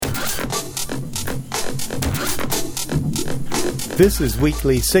This is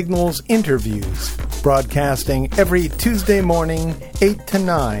Weekly Signals Interviews, broadcasting every Tuesday morning, 8 to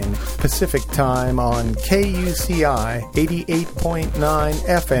 9 Pacific Time on KUCI 88.9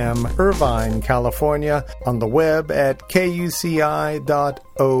 FM, Irvine, California, on the web at kuci.org.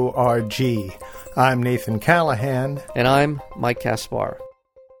 I'm Nathan Callahan. And I'm Mike Kaspar.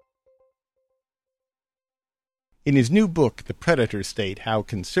 In his new book, The Predator State, How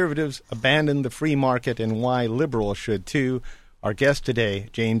Conservatives Abandoned the Free Market and Why Liberals Should Too, our guest today,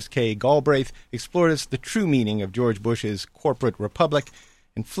 James K. Galbraith, explores the true meaning of George Bush's corporate republic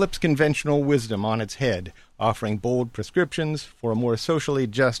and flips conventional wisdom on its head, offering bold prescriptions for a more socially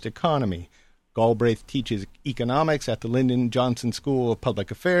just economy. Galbraith teaches economics at the Lyndon Johnson School of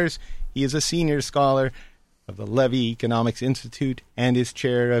Public Affairs. He is a senior scholar of the Levy Economics Institute and is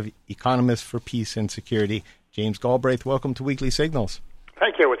chair of Economists for Peace and Security. James Galbraith, welcome to Weekly Signals.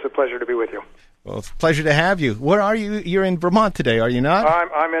 Thank you. It's a pleasure to be with you. Well, it's a pleasure to have you. Where are you? You're in Vermont today, are you not?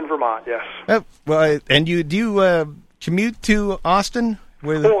 I'm in Vermont, yes. And do you commute to Austin?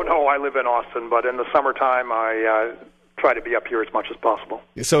 Oh, no, I live in Austin, but in the summertime I try to be up here as much as possible.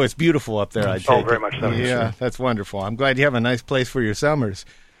 So it's beautiful up there, I take it. Oh, very much so. Yeah, that's wonderful. I'm glad you have a nice place for your summers.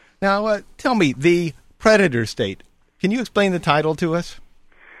 Now, tell me, The Predator State. Can you explain the title to us?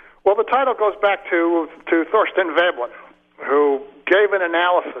 Well, the title goes back to Thorstein Veblen, who gave an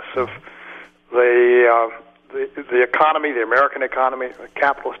analysis of the economy, the American economy, the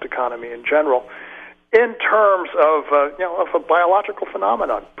capitalist economy in general, in terms of a biological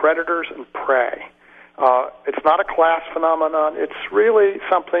phenomenon: predators and prey. It's not a class phenomenon. It's really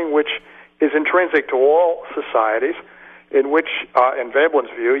something which is intrinsic to all societies, in which, in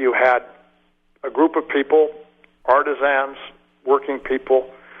Veblen's view, you had a group of people, artisans, working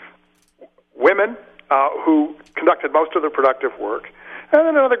people, women who conducted most of the productive work, and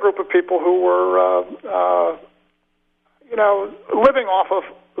then another group of people who were, living off of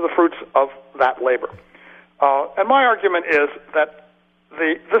the fruits of that labor. And my argument is that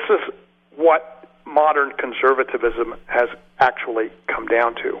this is what modern conservatism has actually come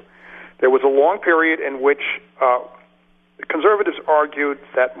down to. There was a long period in which conservatives argued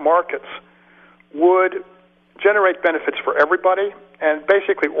that markets would generate benefits for everybody and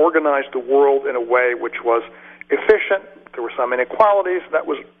basically organize the world in a way which was efficient. There were some inequalities that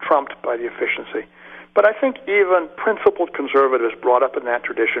was trumped by the efficiency. But I think even principled conservatives brought up in that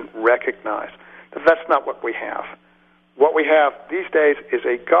tradition recognize that that's not what we have. What we have these days is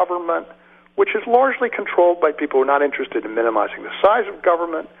a government which is largely controlled by people who are not interested in minimizing the size of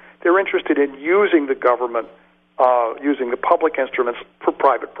government. They're interested in using the government, using the public instruments for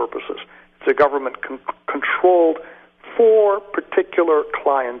private purposes. It's a government controlled for particular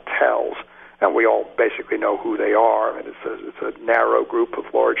clienteles, and we all basically know who they are. I mean, it's a narrow group of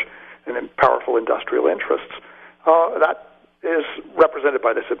large and powerful industrial interests that is represented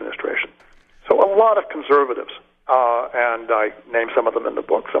by this administration. So a lot of conservatives, and I name some of them in the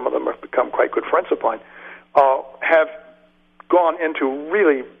book, some of them have become quite good friends of mine, have gone into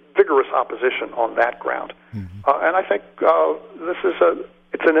really vigorous opposition on that ground. Mm-hmm. And I think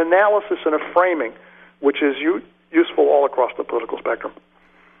it's an analysis and a framing which is useful all across the political spectrum.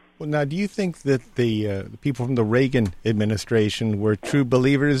 Well, now, do you think that the people from the Reagan administration were true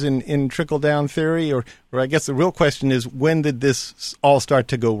believers in trickle-down theory? Or I guess the real question is, when did this all start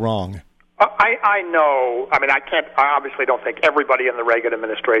to go wrong? I know. I mean, I obviously don't think everybody in the Reagan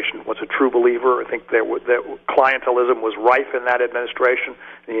administration was a true believer. I think that clientelism was rife in that administration.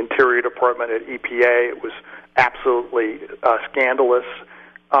 In the Interior Department at EPA, it was absolutely scandalous.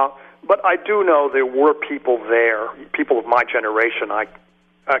 But I do know there were people there, people of my generation. I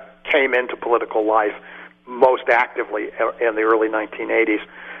came into political life most actively in the early 1980s,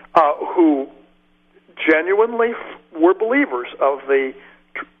 who genuinely were believers of the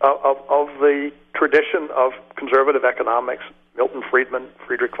tradition of conservative economics. Milton Friedman,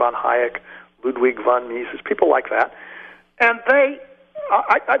 Friedrich von Hayek, Ludwig von Mises, people like that, and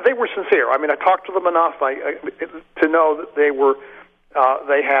they were sincere. I mean, I talked to them enough to know that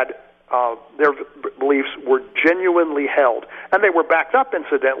they had their beliefs were genuinely held, and they were backed up,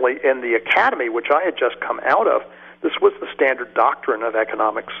 incidentally, in the academy, which I had just come out of. This was the standard doctrine of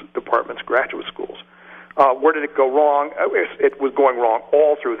economics departments, graduate schools. Where did it go wrong? It was going wrong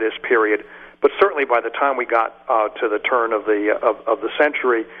all through this period, but certainly by the time we got to the turn of the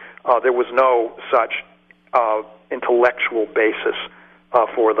century, there was no such intellectual basis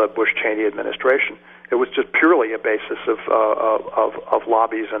for the Bush-Cheney administration. It was just purely a basis of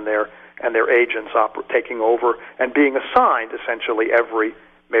lobbies and their agents taking over and being assigned essentially every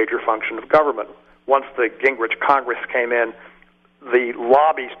major function of government. Once the Gingrich Congress came in, the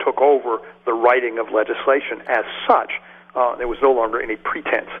lobbies took over the writing of legislation as such. There was no longer any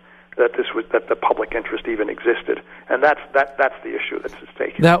pretense that the public interest even existed, and that's the issue that's at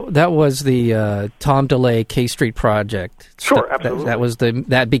stake. That was the Tom DeLay K Street project. Sure, absolutely.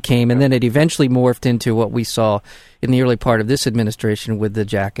 That became, and then it eventually morphed into what we saw in the early part of this administration with the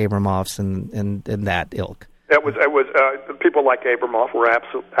Jack Abramoffs and that ilk. It was people like Abramoff were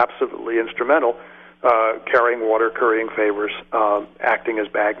absolutely instrumental, carrying water, currying favors, acting as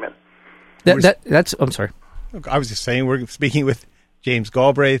bagmen. I'm sorry. I was just saying we're speaking with James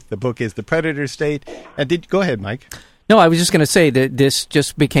Galbraith. The book is The Predator State. Go ahead, Mike. No, I was just going to say that this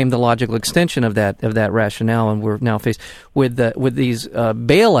just became the logical extension of that rationale, and we're now faced with these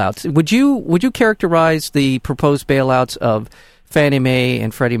bailouts. Would you characterize the proposed bailouts of Fannie Mae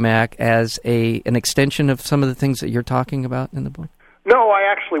and Freddie Mac as an extension of some of the things that you're talking about in the book? No, I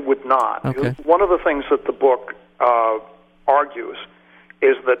actually would not. Okay. One of the things that the book argues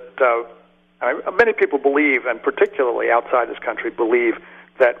is that many people believe, and particularly outside this country, believe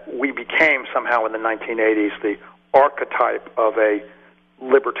that we became somehow in the 1980s the archetype of a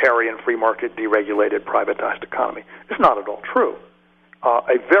libertarian, free market, deregulated, privatized economy. It's not at all true.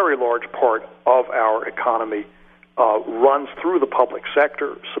 A very large part of our economy runs through the public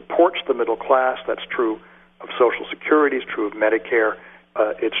sector, supports the middle class. That's true of Social Security. It's true of Medicare.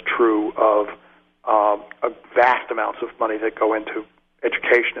 It's true of vast amounts of money that go into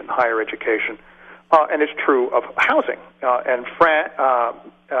education and higher education, and it's true of housing. And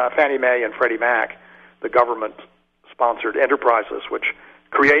Fannie Mae and Freddie Mac, the government-sponsored enterprises which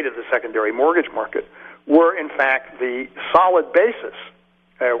created the secondary mortgage market, were in fact the solid basis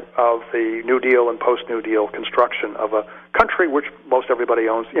of the New Deal and post-New Deal construction of a country which most everybody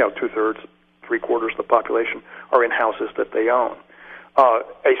owns. 2/3, 3/4 of the population are in houses that they own.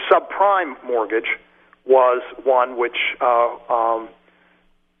 A subprime mortgage was one which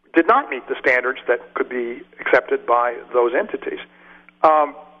did not meet the standards that could be accepted by those entities.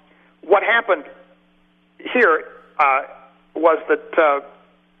 What happened here was that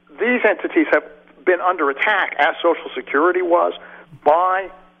these entities have been under attack, as Social Security was, by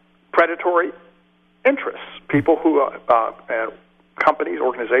predatory interests, people who, companies,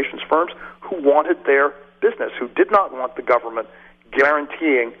 organizations, firms, who wanted their business, who did not want the government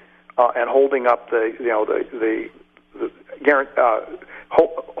guaranteeing and holding up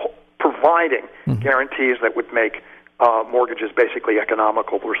providing guarantees that would make mortgages basically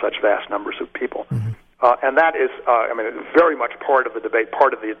economical for such vast numbers of people. And that is, very much part of the debate,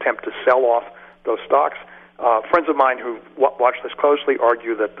 part of the attempt to sell off those stocks. Friends of mine who watch this closely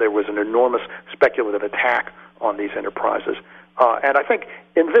argue that there was an enormous speculative attack on these enterprises. And I think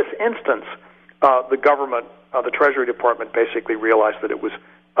in this instance, the government, the Treasury Department, basically realized that it was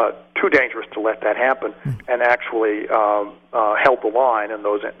too dangerous to let that happen, and actually held the line, and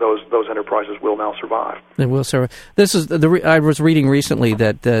those enterprises will now survive. They will survive. This is I was reading recently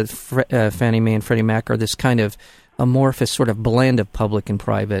that Fannie Mae and Freddie Mac are this kind of amorphous sort of blend of public and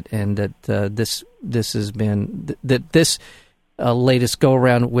private, and that this has been this latest go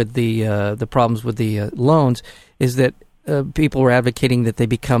around with the problems with the loans is that. People were advocating that they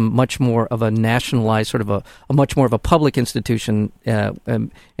become much more of a nationalized, sort of a much more of a public institution,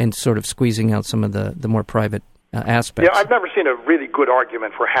 and sort of squeezing out some of the more private aspects. Yeah, I've never seen a really good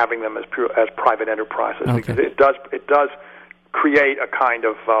argument for having them as private enterprises, because it does create a kind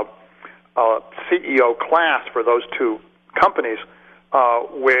of CEO class for those two companies,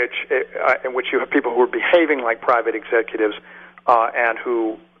 in which you have people who are behaving like private executives and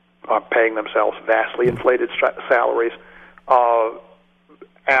who are paying themselves vastly inflated salaries.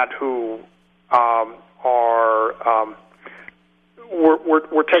 And who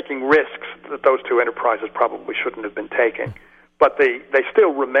we're taking risks that those two enterprises probably shouldn't have been taking, but they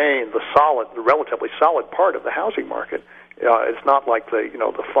still remain the relatively solid part of the housing market. It's not like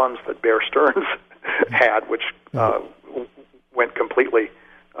the funds that Bear Stearns had, which went completely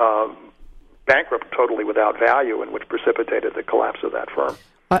bankrupt, totally without value, and which precipitated the collapse of that firm.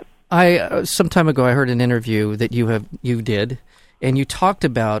 Some time ago, I heard an interview that you did, and you talked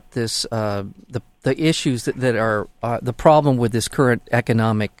about this the issues that are the problem with this current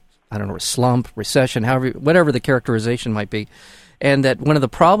economic, slump, recession, whatever the characterization might be, and that one of the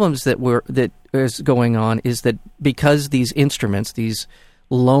problems that is going on is that because these instruments, these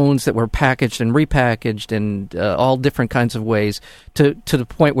loans that were packaged and repackaged and all different kinds of ways to the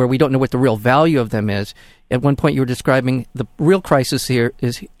point where we don't know what the real value of them is. At one point, you were describing the real crisis here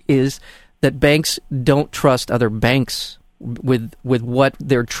is that banks don't trust other banks with what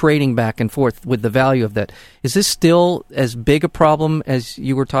they're trading back and forth with the value of that. Is this still as big a problem as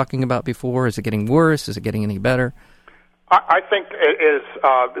you were talking about before? Is it getting worse? Is it getting any better? I think it is.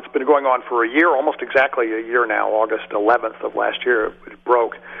 It's been going on for a year, almost exactly a year now. August 11th of last year, it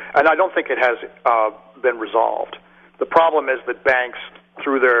broke, and I don't think it has been resolved. The problem is that banks,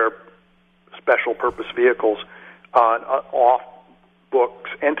 through their special purpose vehicles, off-books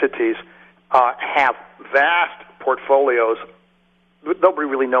entities, have vast portfolios. Nobody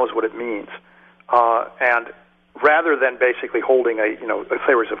really knows what it means, and rather than basically holding a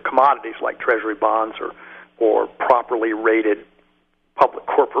series of commodities like Treasury bonds or properly rated public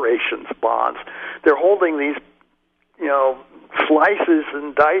corporations bonds, they're holding these slices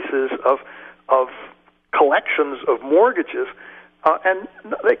and dices of collections of mortgages, and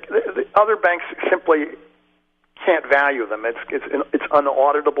the other banks simply can't value them. It's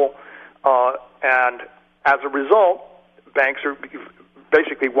unauditable, and as a result, banks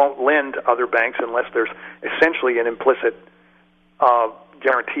basically won't lend to other banks unless there's essentially an implicit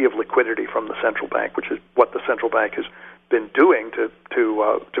guarantee of liquidity from the central bank, which is what the central bank has been doing to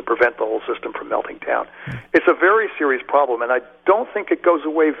prevent the whole system from melting down. It's a very serious problem, and I don't think it goes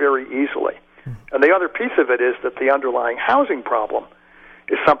away very easily. And the other piece of it is that the underlying housing problem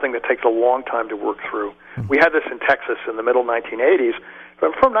is something that takes a long time to work through. We had this in Texas in the middle 1980s.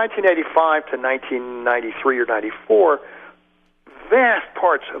 From 1985 to 1993 or 94, vast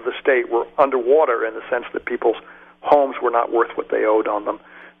parts of the state were underwater in the sense that people's homes were not worth what they owed on them.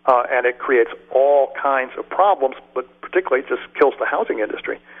 And it creates all kinds of problems, but particularly it just kills the housing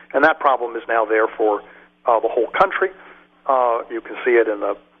industry. And that problem is now there for the whole country. You can see it in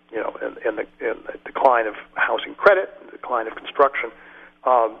the in the decline of housing credit, the decline of construction.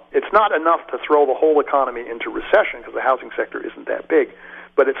 It's not enough to throw the whole economy into recession because the housing sector isn't that big,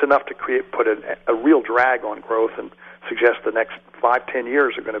 but it's enough to put a real drag on growth and suggest the next 5-10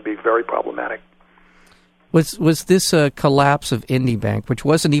 years are going to be very problematic. Was this a collapse of IndyBank, which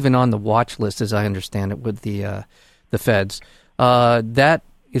wasn't even on the watch list, as I understand it, with the feds? That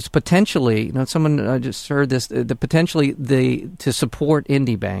is potentially, someone just heard this, potentially to support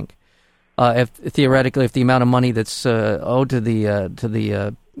IndyBank, if theoretically, if the amount of money that's owed to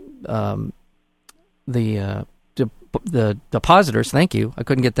the depositors, thank you, I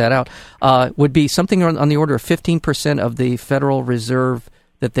couldn't get that out, would be something on the order of 15% of the Federal Reserve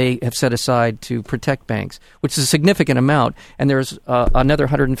that they have set aside to protect banks, which is a significant amount, and there's another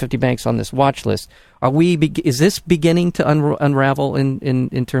 150 banks on this watch list. Is this beginning to unravel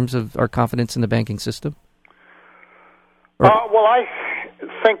in terms of our confidence in the banking system? Well, I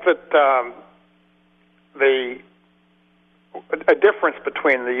think that a difference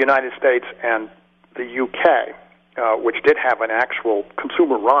between the United States and the UK, which did have an actual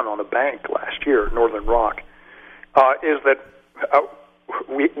consumer run on a bank last year, Northern Rock, is that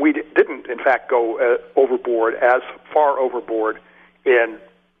we didn't, in fact, go overboard, as far overboard in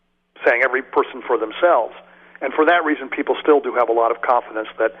saying every person for themselves. And for that reason, people still do have a lot of confidence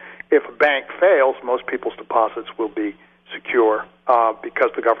that if a bank fails, most people's deposits will be secure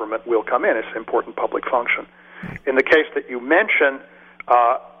because the government will come in. It's an important public function. In the case that you mention,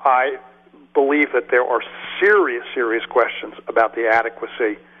 I believe that there are serious questions about the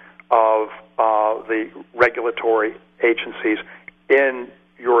adequacy of the regulatory agencies in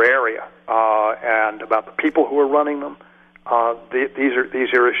your area and about the people who are running them.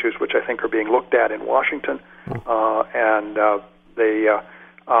 These are issues which I think are being looked at in Washington, and they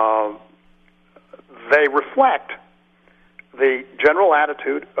reflect the general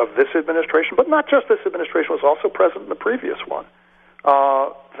attitude of this administration, but not just this administration, was also present in the previous one,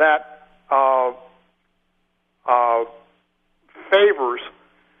 that favors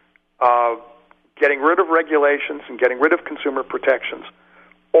getting rid of regulations and getting rid of consumer protections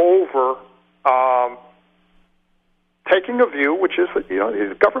over taking a view, which is that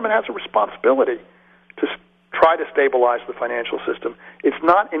the government has a responsibility to try to stabilize the financial system. It's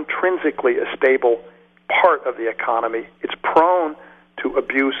not intrinsically a stable part of the economy. It's prone to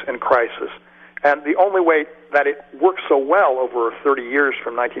abuse and crisis. And the only way that it worked so well over 30 years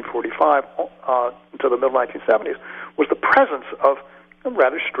from 1945 to the middle 1970s was the presence of a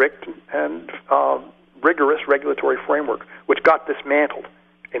rather strict and rigorous regulatory framework, which got dismantled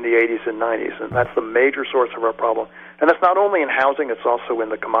in the 80s and 90s. And that's the major source of our problem. And that's not only in housing, it's also in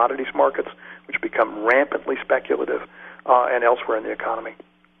the commodities markets, which become rampantly speculative, and elsewhere in the economy.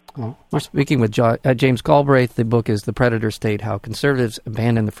 Well, we're speaking with James Galbraith. The book is The Predator State, How Conservatives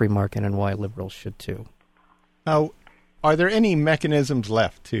Abandon the Free Market and Why Liberals Should Too. Now, are there any mechanisms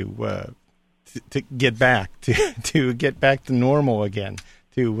left to get back to get back to normal again,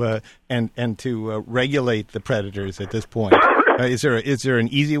 and to regulate the predators at this point? Is there an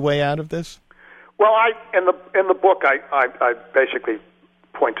easy way out of this? Well, in the book I basically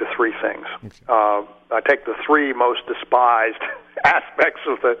point to three things. I take the three most despised aspects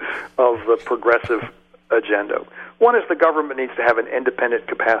of the progressive agenda. One is the government needs to have an independent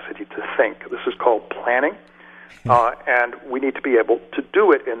capacity to think. This is called planning, and we need to be able to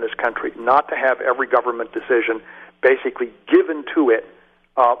do it in this country, not to have every government decision basically given to it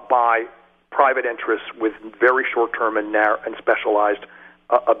by private interests with very short-term and narrow and specialized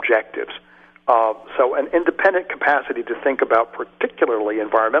objectives. So an independent capacity to think about particularly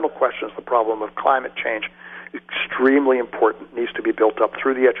environmental questions, the problem of climate change, extremely important, needs to be built up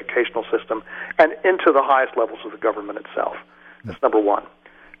through the educational system and into the highest levels of the government itself. That's number one.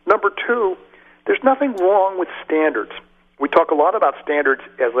 Number two, there's nothing wrong with standards. We talk a lot about standards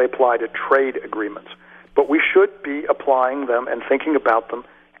as they apply to trade agreements, but we should be applying them and thinking about them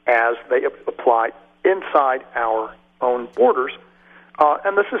as they apply inside our own borders.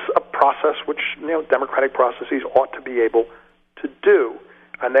 And this is a process which, democratic processes ought to be able to do.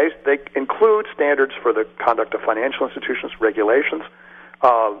 And they include standards for the conduct of financial institutions, regulations,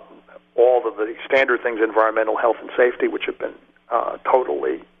 all of the standard things, environmental, health, and safety, which have been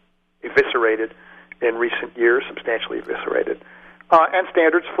totally eviscerated in recent years, substantially eviscerated, and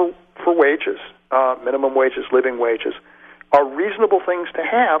standards for wages, minimum wages, living wages, are reasonable things to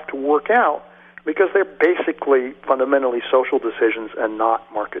have to work out because they're basically fundamentally social decisions and not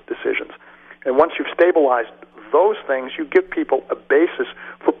market decisions. And once you've stabilized those things, you give people a basis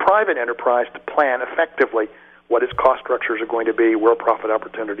for private enterprise to plan effectively what its cost structures are going to be, where profit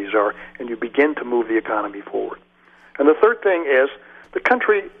opportunities are, and you begin to move the economy forward. And the third thing is the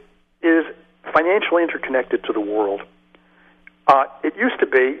country is financially interconnected to the world. It used to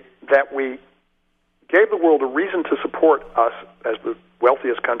be that we gave the world a reason to support us as the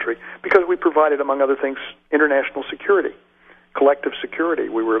wealthiest country because we provided, among other things, international security, collective security.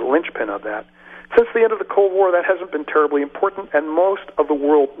 We were a linchpin of that. Since the end of the Cold War, that hasn't been terribly important, and most of the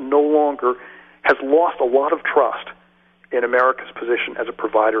world no longer has lost a lot of trust in America's position as a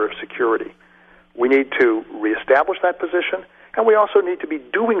provider of security. We need to reestablish that position, and we also need to be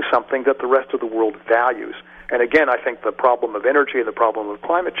doing something that the rest of the world values. And again, I think the problem of energy and the problem of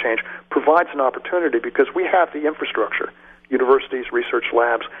climate change provides an opportunity because we have the infrastructure, universities, research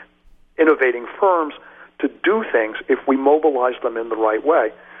labs, innovating firms, to do things if we mobilize them in the right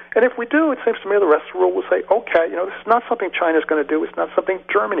way. And if we do, it seems to me the rest of the world will say, okay, this is not something China's going to do. It's not something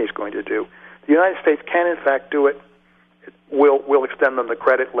Germany's going to do. The United States can, in fact, do it. We'll extend them the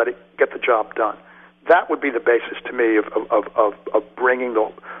credit, let it get the job done. That would be the basis to me of bringing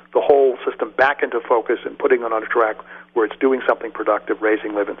the whole system back into focus and putting it on a track where it's doing something productive,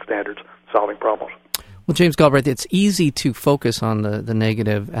 raising living standards, solving problems. Well, James Galbraith, it's easy to focus on the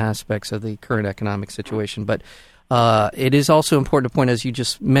negative aspects of the current economic situation, but it is also important to point, as you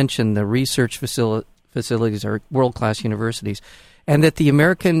just mentioned, the research facilities are world-class universities, and that the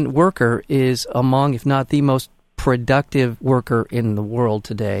American worker is among, if not the most productive worker in the world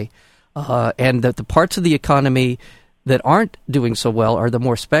today, and that the parts of the economy that aren't doing so well are the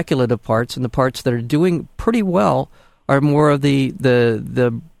more speculative parts, and the parts that are doing pretty well are more of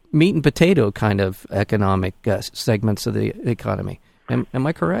the meat and potato kind of economic segments of the economy. Am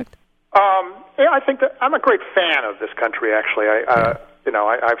I correct? Yeah, I think that I'm a great fan of this country, actually.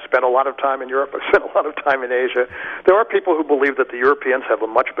 I've spent a lot of time in Europe. I've spent a lot of time in Asia. There are people who believe that the Europeans have a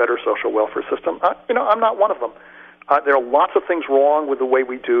much better social welfare system. I'm not one of them. There are lots of things wrong with the way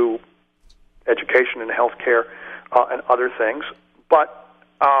we do education and health care and other things. But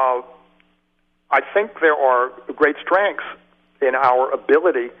I think there are great strengths in our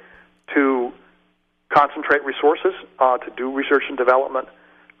ability to concentrate resources, to do research and development,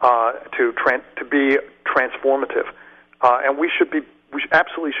 to be transformative, and we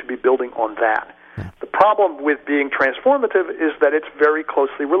absolutely should be building on that. The problem with being transformative is that it's very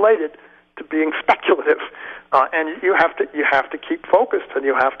closely related to being speculative, and you have to keep focused, and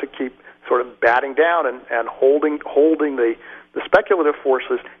you have to keep sort of batting down and holding the speculative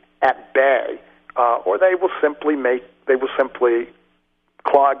forces at bay, or they will simply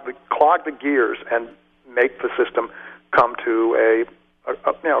clog the gears and make the system come to a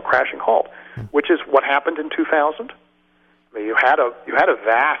crashing halt, which is what happened in 2000. I mean, you had a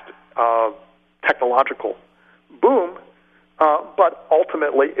vast technological boom, but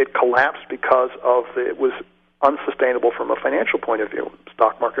ultimately it collapsed because it was unsustainable from a financial point of view.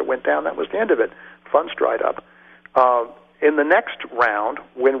 Stock market went down. That was the end of it. Funds dried up. In the next round,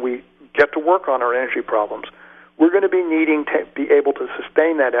 when we get to work on our energy problems, we're going to be needing to be able to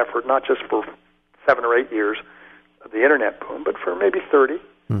sustain that effort, not just for 7 or 8 years of the internet boom, but for maybe 30,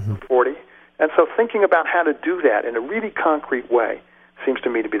 40. And so thinking about how to do that in a really concrete way seems to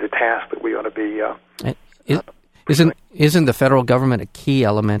me to be the task that we ought to be Isn't the federal government a key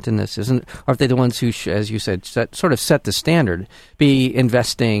element in this? Aren't they the ones who, as you said, set the standard, be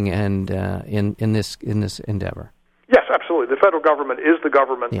investing and in this endeavor? Yes, absolutely. The federal government is the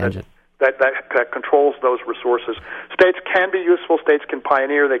government that controls those resources. States can be useful. States can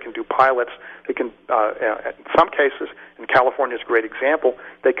pioneer. They can do pilots. They can, in some cases, and California is a great example,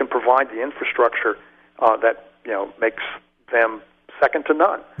 they can provide the infrastructure that makes them second to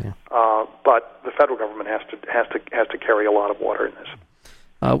none. Yeah. But the federal government has to carry a lot of water in this.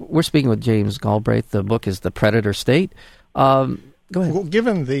 We're speaking with James Galbraith. The book is The Predator State. Go ahead. Well,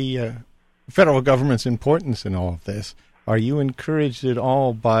 given the federal government's importance in all of this, are you encouraged at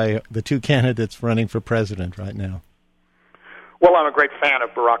all by the two candidates running for president right now? Well, I'm a great fan of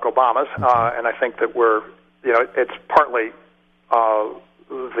Barack Obama's, and I think that it's partly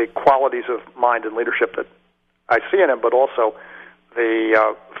the qualities of mind and leadership that I see in him, but also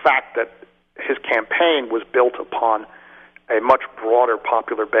the fact that his campaign was built upon a much broader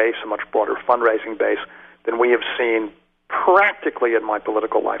popular base, a much broader fundraising base than we have seen practically in my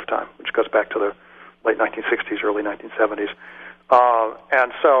political lifetime, which goes back to the late 1960s, early 1970s.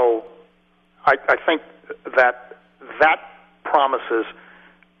 And so I think that promises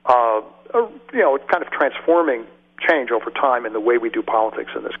a kind of transforming change over time in the way we do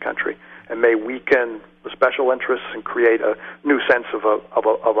politics in this country, and may weaken the special interests and create a new sense of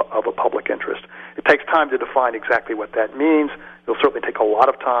a public interest. It takes time to define exactly what that means. It'll certainly take a lot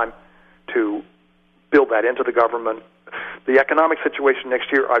of time to build that into the government. The economic situation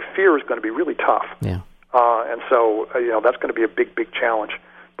next year, I fear, is going to be really tough. Yeah. And so, that's going to be a big, big challenge.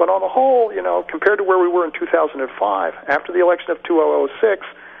 But on the whole, compared to where we were in 2005, after the election of 2006,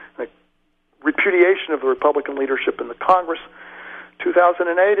 the repudiation of the Republican leadership in the Congress,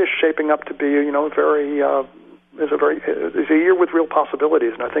 2008 is shaping up to be, is a year with real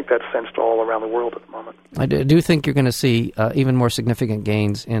possibilities, and I think that's sensed all around the world at the moment. I do think you're going to see even more significant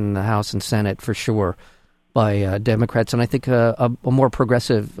gains in the House and Senate, for sure, by Democrats, and I think a more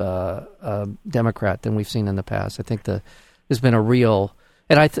progressive Democrat than we've seen in the past. I think there's been a real,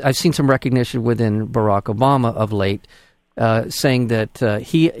 and I've seen some recognition within Barack Obama of late, saying that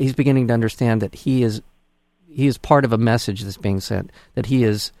he's beginning to understand that he is part of a message that's being sent, that he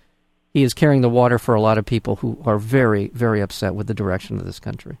is carrying the water for a lot of people who are very, very upset with the direction of this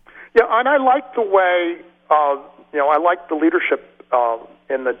country. Yeah, and I like the way, I like the leadership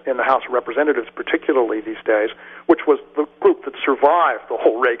in the House of Representatives, particularly these days, which was the group that survived the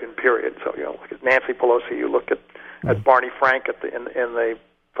whole Reagan period. So, look at Nancy Pelosi, you look at Barney Frank in the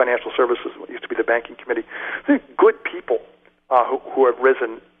Financial Services, what used to be the Banking Committee. These good people who have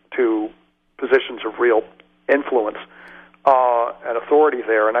risen to positions of real influence and authority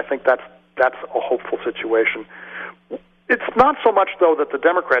there, and I think that's a hopeful situation. It's not so much, though, that the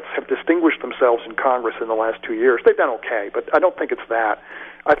Democrats have distinguished themselves in Congress in the last 2 years. They've done okay, but I don't think it's that.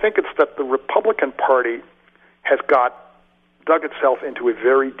 I think it's that the Republican Party has dug itself into a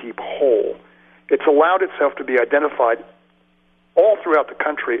very deep hole. It's allowed itself to be identified all throughout the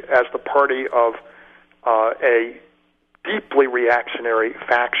country as the party of a deeply reactionary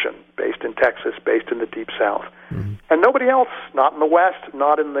faction based in Texas, based in the Deep South. Mm-hmm. And nobody else, not in the West,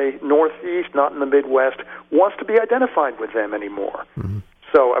 not in the Northeast, not in the Midwest, wants to be identified with them anymore. Mm-hmm.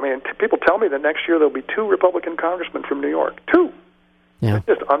 So, people tell me that next year there'll be 2 Republican congressmen from New York. 2. Yeah. It's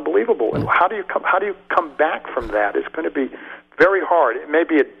just unbelievable. Yeah. And how do you come back from that? It's going to be very hard. It may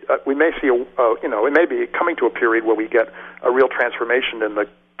be we may see it may be coming to a period where we get a real transformation in the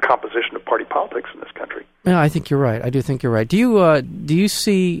composition of party politics in this country. Yeah, I think you're right. I do think you're right. Do you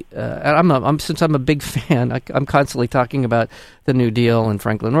see? Since I'm a big fan, I'm constantly talking about the New Deal and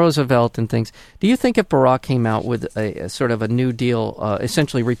Franklin Roosevelt and things. Do you think if Barack came out with a sort of a New Deal,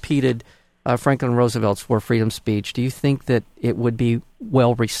 essentially repeated Franklin Roosevelt's War Freedom speech, do you think that it would be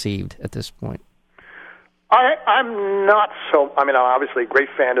well received at this point? I'm not so. I'm obviously a great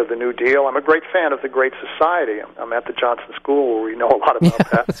fan of the New Deal. I'm a great fan of the Great Society. I'm at the Johnson School, where we know a lot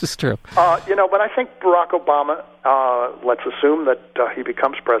about that. This is true. But I think Barack Obama, let's assume that he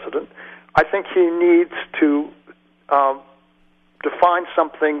becomes president, I think he needs to define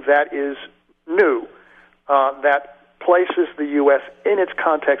something that is new, that places the U.S. in its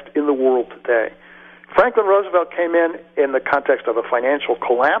context in the world today. Franklin Roosevelt came in the context of a financial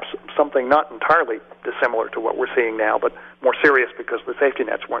collapse, something not entirely dissimilar to what we're seeing now, but more serious because the safety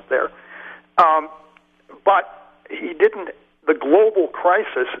nets weren't there. But the global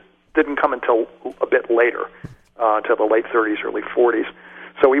crisis didn't come until a bit later, until the late 30s, early 40s.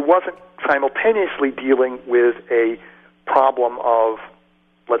 So he wasn't simultaneously dealing with a problem of,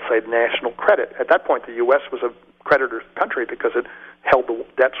 let's say, national credit. At that point, the U.S. was a creditor's country because it held the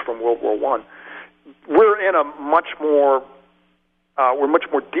debts from World War I. we're in a much more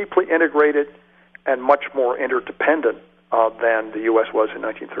deeply integrated and much more interdependent than the U.S. was in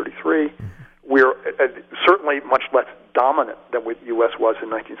 1933. We're certainly much less dominant than the U.S. was in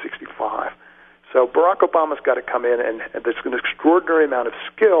 1965. So Barack Obama's got to come in, and there's an extraordinary amount of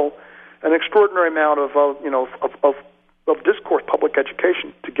skill, an extraordinary amount of discourse, public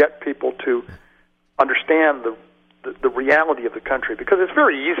education, to get people to understand the reality of the country. Because it's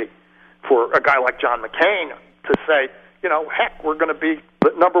very easy for a guy like John McCain to say, heck, we're going to be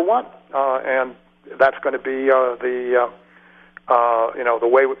number one, and that's going to be the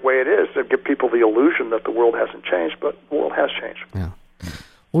way it is, to give people the illusion that the world hasn't changed, but the world has changed. Yeah.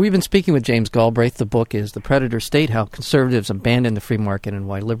 Well, we've been speaking with James Galbraith. The book is The Predator State, How Conservatives Abandon the Free Market and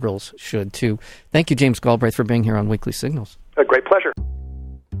Why Liberals Should Too. Thank you, James Galbraith, for being here on Weekly Signals. A great pleasure.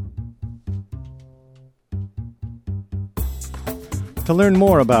 To learn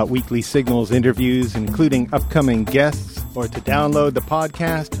more about Weekly Signals interviews, including upcoming guests, or to download the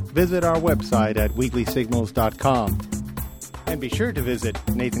podcast, visit our website at weeklysignals.com. And be sure to visit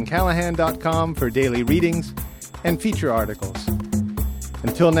nathancallahan.com for daily readings and feature articles.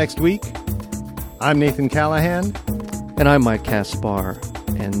 Until next week, I'm Nathan Callahan. And I'm Mike Kaspar.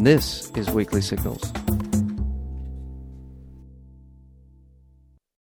 And this is Weekly Signals.